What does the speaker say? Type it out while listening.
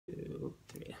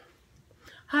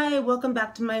Hi, welcome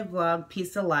back to my vlog,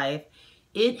 Peace of Life.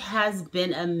 It has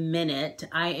been a minute.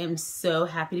 I am so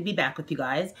happy to be back with you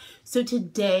guys. So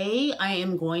today I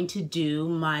am going to do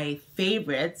my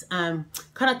favorites, kind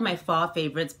of like my fall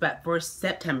favorites, but for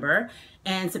September.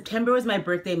 And September was my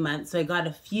birthday month, so I got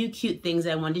a few cute things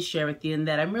I wanted to share with you and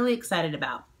that I'm really excited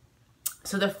about.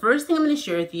 So the first thing I'm going to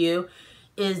share with you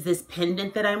is this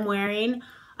pendant that I'm wearing.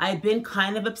 I've been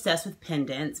kind of obsessed with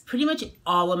pendants. Pretty much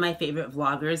all of my favorite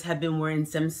vloggers have been wearing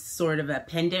some sort of a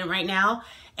pendant right now.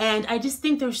 And I just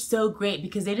think they're so great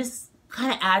because they just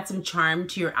kind of add some charm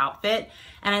to your outfit.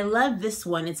 And I love this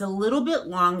one. It's a little bit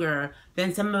longer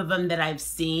than some of them that I've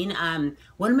seen.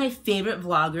 One of my favorite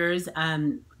vloggers,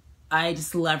 I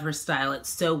just love her style. It's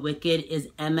so wicked, is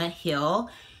Emma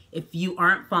Hill. If you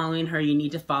aren't following her, you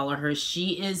need to follow her.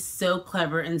 She is so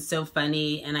clever and so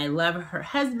funny, and I love her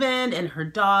husband and her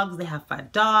dogs. They have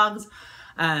 5 dogs.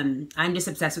 I'm just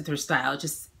obsessed with her style.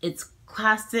 It's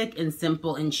classic and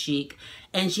simple and chic,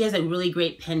 and she has a really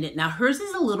great pendant. Now hers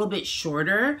is a little bit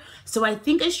shorter, so I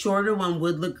think a shorter one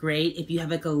would look great if you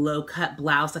have like a low cut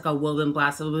blouse, like a woven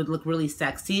blouse. It would look really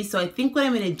sexy. So I think what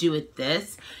I'm going to do with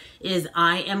this is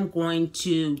I am going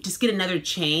to just get another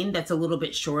chain that's a little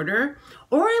bit shorter,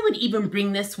 or I would even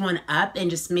bring this one up and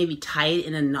just maybe tie it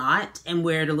in a knot and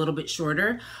wear it a little bit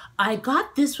shorter. I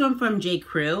got this one from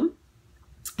JCrew,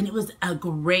 and it was a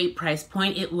great price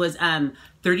point. It was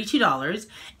 $32,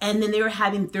 and then they were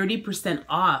having 30%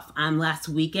 off last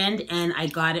weekend, and I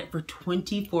got it for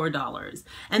 $24.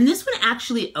 And this one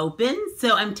actually opened,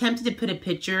 so I'm tempted to put a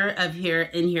picture of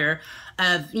in here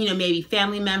of, you know, maybe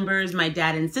family members, my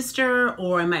dad and sister,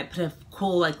 or I might put a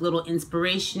cool like little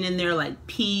inspiration in there like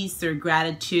peace or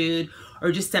gratitude,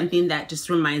 or just something that just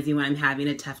reminds me when I'm having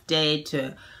a tough day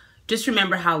to just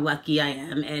remember how lucky I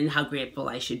am and how grateful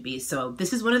I should be. So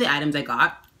this is one of the items I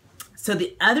got. So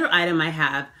the other item I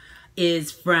have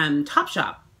is from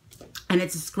TOPSHOP, and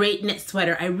it's this great knit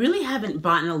sweater. I really haven't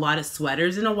bought a lot of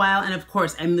sweaters in a while, and of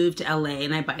course I moved to LA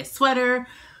and I buy a sweater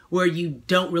where you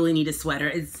don't really need a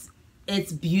sweater.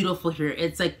 It's beautiful here.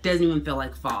 It's like, doesn't even feel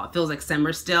like fall. It feels like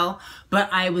summer still. But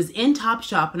I was in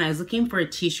TOPSHOP and I was looking for a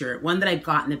t-shirt, one that I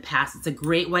got in the past. It's a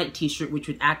great white t-shirt, which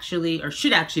would actually, or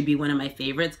should actually be one of my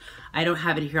favorites. I don't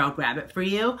have it here. I'll grab it for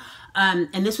you.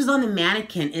 And this was on the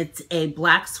mannequin. It's a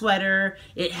black sweater.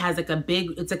 It has like a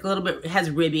big, it's like a little bit, it has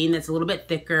ribbing that's a little bit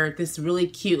thicker. This really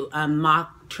cute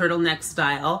mock turtleneck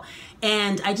style.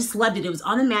 And I just loved it. It was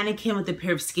on a mannequin with a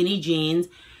pair of skinny jeans.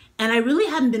 And I really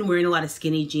haven't been wearing a lot of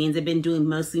skinny jeans. I've been doing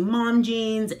mostly mom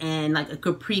jeans and like a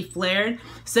capri flared.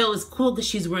 So it was cool because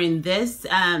she's wearing this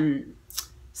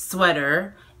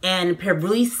sweater and a pair of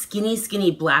really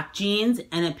skinny black jeans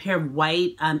and a pair of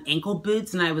white ankle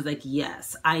boots. And I was like,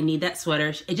 yes, I need that sweater.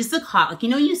 It just looked hot. Like, you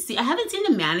know, I haven't seen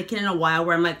a mannequin in a while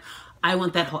where I'm like, I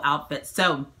want that whole outfit.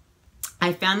 So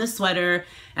I found the sweater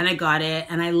and I got it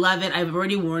and I love it. I've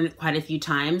already worn it quite a few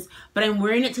times, but I'm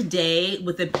wearing it today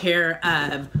with a pair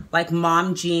of like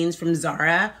mom jeans from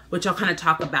Zara, which I'll kind of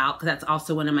talk about because that's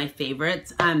also one of my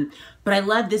favorites. But I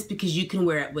love this because you can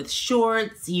wear it with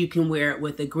shorts, you can wear it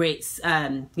with a great,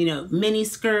 you know, mini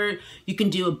skirt. You can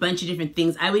do a bunch of different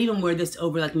things. I would even wear this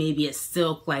over like maybe a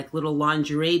silk, like little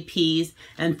lingerie piece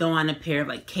and throw on a pair of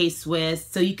like K-Swiss.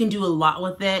 So you can do a lot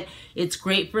with it. It's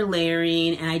great for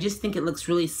layering, and I just think it looks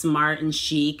really smart and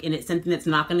chic, and it's something that's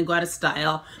not going to go out of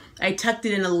style. I tucked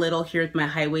it in a little here with my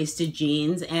high-waisted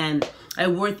jeans, and I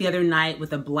wore it the other night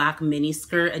with a black mini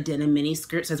skirt, a denim mini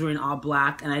skirt, so I was wearing all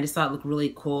black, and I just thought it looked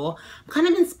really cool. I'm kind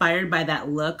of inspired by that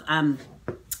look.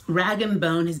 Rag &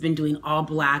 Bone has been doing all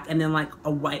black and then like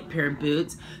a white pair of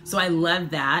boots, so I love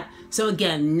that. So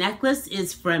again, necklace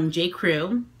is from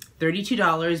JCrew,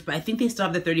 $32, but I think they still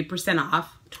have the 30%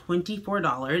 off,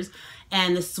 $24.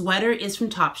 And the sweater is from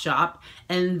TOPSHOP.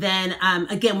 And then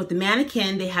again, with the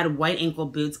mannequin, they had white ankle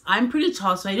boots. I'm pretty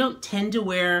tall, so I don't tend to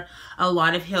wear a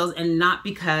lot of heels, and not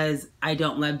because I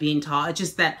don't love being tall. It's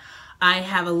just that I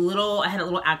had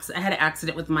an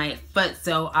accident with my foot,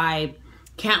 so I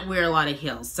can't wear a lot of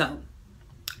heels. So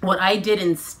what I did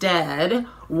instead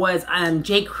was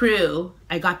JCrew,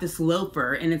 I got this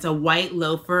loafer, and it's a white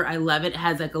loafer. I love it. It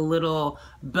has like a little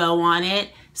bow on it.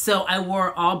 So I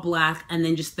wore all black and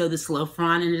then just throw this loafer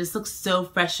on, and it just looks so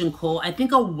fresh and cool. I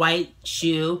think a white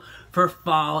shoe for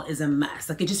fall is a must.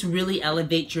 Like, it just really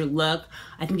elevates your look.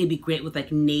 I think it'd be great with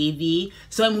like navy.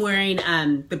 So I'm wearing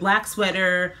the black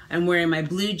sweater, I'm wearing my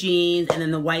blue jeans, and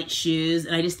then the white shoes,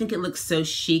 and I just think it looks so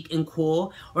chic and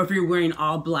cool. Or if you're wearing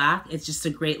all black, it's just a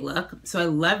great look. So I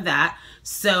love that.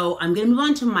 So I'm gonna move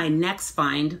on to my next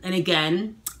find, and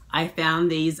again, I found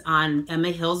these on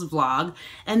Emma Hill's vlog,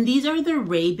 and these are the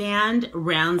RAYBAN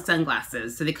round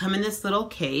sunglasses. So they come in this little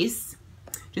case.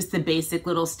 just the basic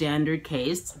little standard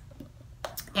case.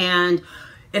 And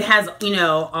it has, you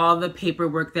know, all the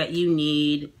paperwork that you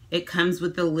need. It comes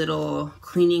with a little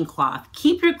cleaning cloth.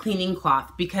 Keep your cleaning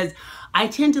cloth because I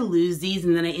tend to lose these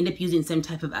and then I end up using some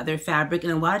type of other fabric,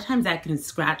 and a lot of times that can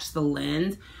scratch the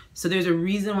lens. So there's a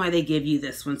reason why they give you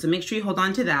this one. So make sure you hold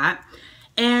on to that.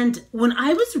 And when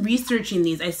I was researching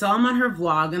these, I saw them on her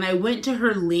vlog and I went to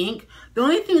her link. The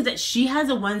only thing is that she has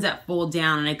the ones that fold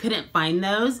down and I couldn't find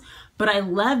those, but I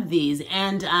love these.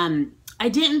 And I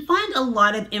didn't find a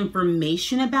lot of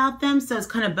information about them, so I was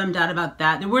kind of bummed out about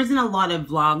that. There wasn't a lot of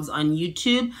vlogs on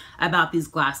YouTube about these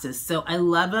glasses, so I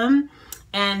love them.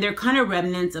 And they're kind of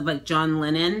remnants of like John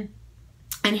Lennon.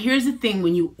 And here's the thing,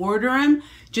 when you order them,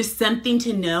 just something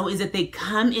to know is that they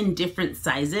come in different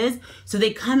sizes. So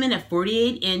they come in a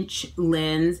 48-inch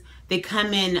lens. They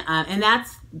come in, and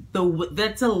that's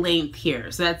a length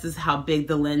here. So that's just how big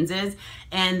the lens is.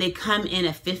 And they come in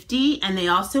a 50, and they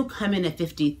also come in a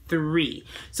 53.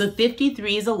 So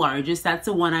 53 is the largest. That's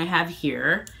the one I have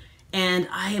here. And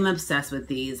I am obsessed with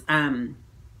these.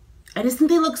 I just think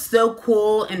they look so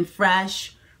cool and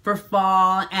fresh for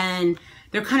fall, and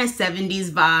they're kind of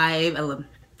 70s vibe. I love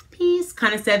peace,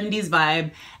 kind of 70s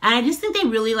vibe. And I just think they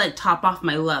really like top off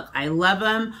my look. I love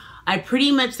them.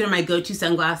 They're my go-to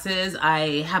sunglasses.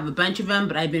 I have a bunch of them,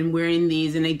 but I've been wearing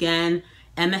these. And again,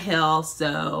 Emma Hill,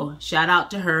 so shout out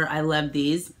to her. I love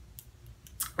these.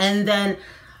 And then,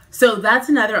 so that's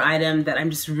another item that I'm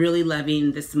just really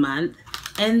loving this month.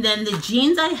 And then the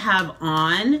jeans I have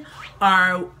on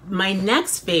are my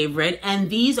next favorite,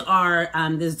 and these are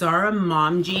the Zara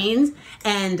mom jeans,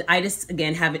 and I just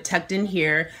again have it tucked in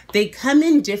here. They come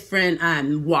in different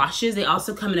washes. They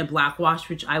also come in a black wash,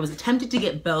 which I was tempted to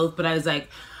get both, but I was like,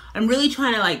 I'm really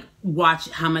trying to like watch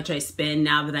how much I spend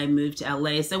now that I moved to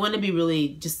LA, so I want to be really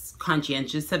just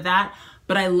conscientious of that.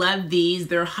 But I love these.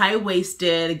 They're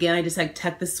high-waisted. Again, I just like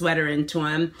tuck the sweater into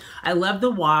them. I love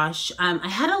the wash. I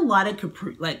had a lot of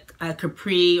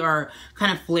capri or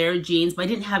kind of flared jeans, but I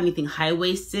didn't have anything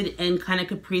high-waisted and kind of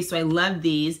capri, so I love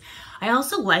these. I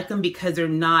also like them because they're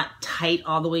not tight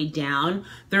all the way down.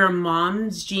 They're a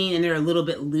mom's jean and they're a little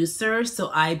bit looser,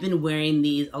 so I've been wearing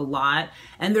these a lot.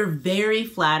 And they're very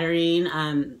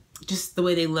flattering. Just the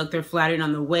way they look, they're flattering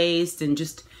on the waist and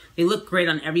just they look great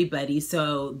on everybody.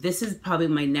 So this is probably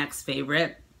my next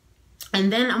favorite.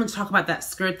 And then I'm going to talk about that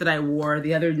skirt that I wore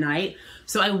the other night.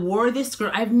 So I wore this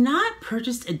skirt. I've not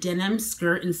purchased a denim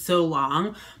skirt in so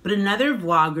long, but another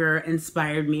vlogger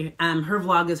inspired me. Her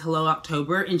vlog is Hello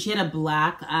October, and she had a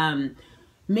black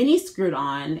mini skirt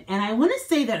on. And I want to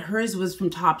say that hers was from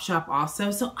TOPSHOP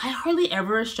also. So I hardly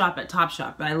ever shop at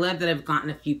TOPSHOP, but I love that I've gotten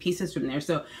a few pieces from there.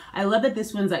 So I love that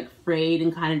this one's like frayed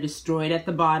and kind of destroyed at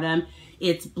the bottom.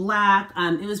 It's black.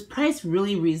 It was priced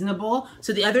really reasonable.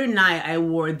 So the other night I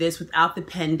wore this without the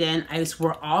pendant. I just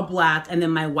wore all black and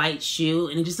then my white shoe,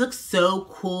 and it just looks so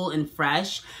cool and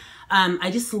fresh.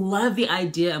 I just love the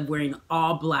idea of wearing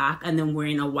all black and then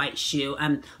wearing a white shoe,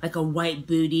 like a white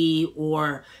bootie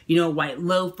or, you know, a white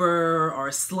loafer or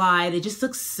a slide. It just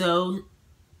looks so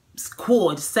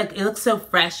cool. Just like, it looks so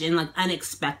fresh and like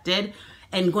unexpected.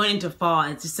 And going into fall,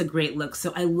 it's just a great look.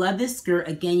 So I love this skirt.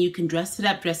 Again, you can dress it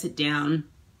up, dress it down.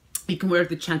 You can wear it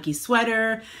with a chunky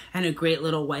sweater and a great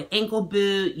little white ankle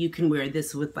boot. You can wear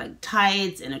this with like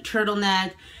tights and a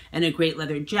turtleneck and a great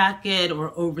leather jacket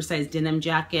or oversized denim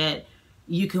jacket.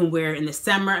 You can wear in the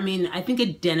summer. I mean, I think a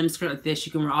denim skirt like this,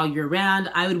 you can wear all year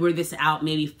round. I would wear this out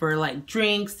maybe for like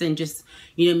drinks and just,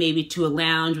 you know, maybe to a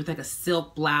lounge with like a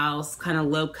silk blouse, kind of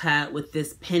low cut with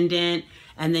this pendant.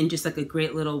 And then just like a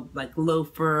great little like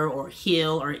loafer or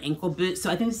heel or ankle boot.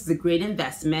 So I think this is a great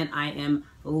investment. I am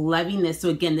loving this. So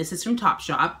again, this is from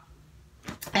TOPSHOP.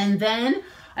 And then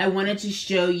I wanted to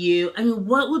show you, I mean,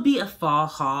 what would be a fall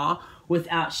haul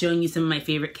without showing you some of my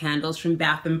favorite candles from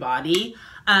Bath & Body.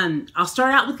 I'll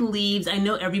start out with Leaves. I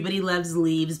know everybody loves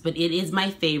Leaves, but it is my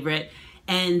favorite.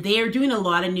 And they are doing a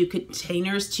lot of new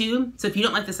containers too. So if you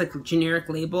don't like this like generic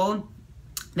label,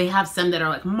 they have some that are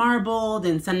like marbled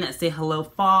and some that say Hello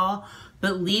Fall,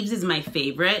 but Leaves is my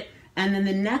favorite. And then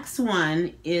the next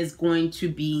one is going to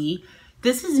be,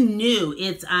 this is new.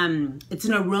 It's an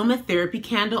aromatherapy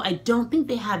candle. I don't think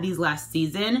they had these last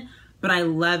season, but I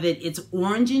love it. It's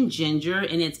orange and ginger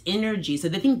and it's energy. So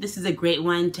I think this is a great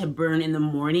one to burn in the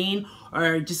morning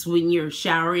or just when you're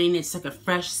showering. It's like a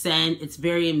fresh scent. It's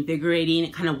very invigorating.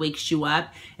 It kind of wakes you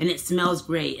up and it smells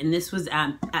great. And this was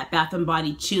at Bath &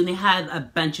 Body too. And they had a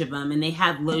bunch of them and they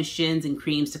had lotions and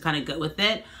creams to kind of go with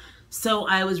it. So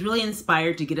I was really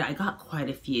inspired to get it. I got quite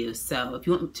a few. So if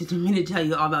you want me to tell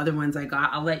you all the other ones I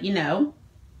got, I'll let you know.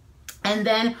 And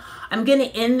then I'm gonna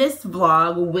end this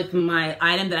vlog with my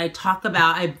item that I talk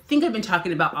about. I think I've been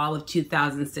talking about all of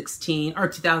 2016 or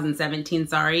 2017,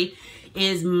 sorry,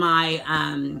 is my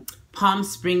Palm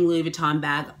Spring Louis Vuitton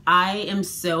bag. I am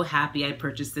so happy I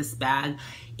purchased this bag.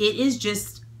 It is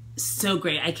just so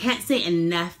great. I can't say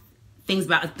enough things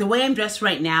about it. The way I'm dressed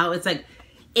right now, it's like,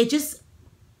 it just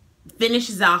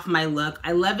finishes off my look.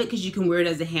 I love it because you can wear it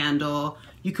as a handle.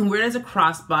 You can wear it as a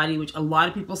crossbody, which a lot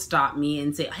of people stop me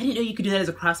and say, I didn't know you could do that as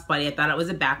a crossbody. I thought it was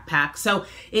a backpack. So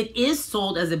it is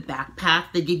sold as a backpack.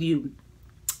 They give you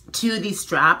 2 of these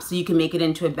straps so you can make it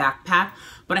into a backpack.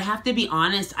 But I have to be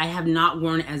honest, I have not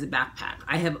worn it as a backpack.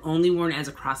 I have only worn it as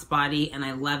a crossbody, and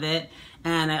I love it.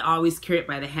 And I always carry it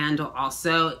by the handle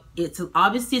also.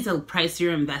 Obviously it's a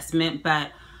pricier investment,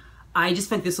 but I just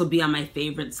think this will be on my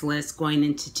favorites list going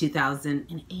into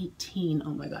 2018. Oh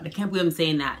my God, I can't believe I'm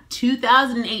saying that.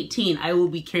 2018, I will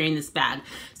be carrying this bag.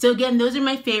 So again, those are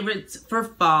my favorites for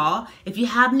fall. If you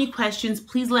have any questions,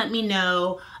 please let me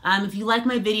know. If you like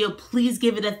my video, please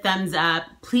give it a thumbs up.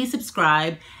 Please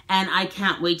subscribe. And I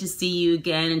can't wait to see you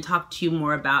again and talk to you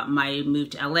more about my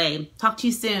move to LA. Talk to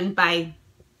you soon. Bye.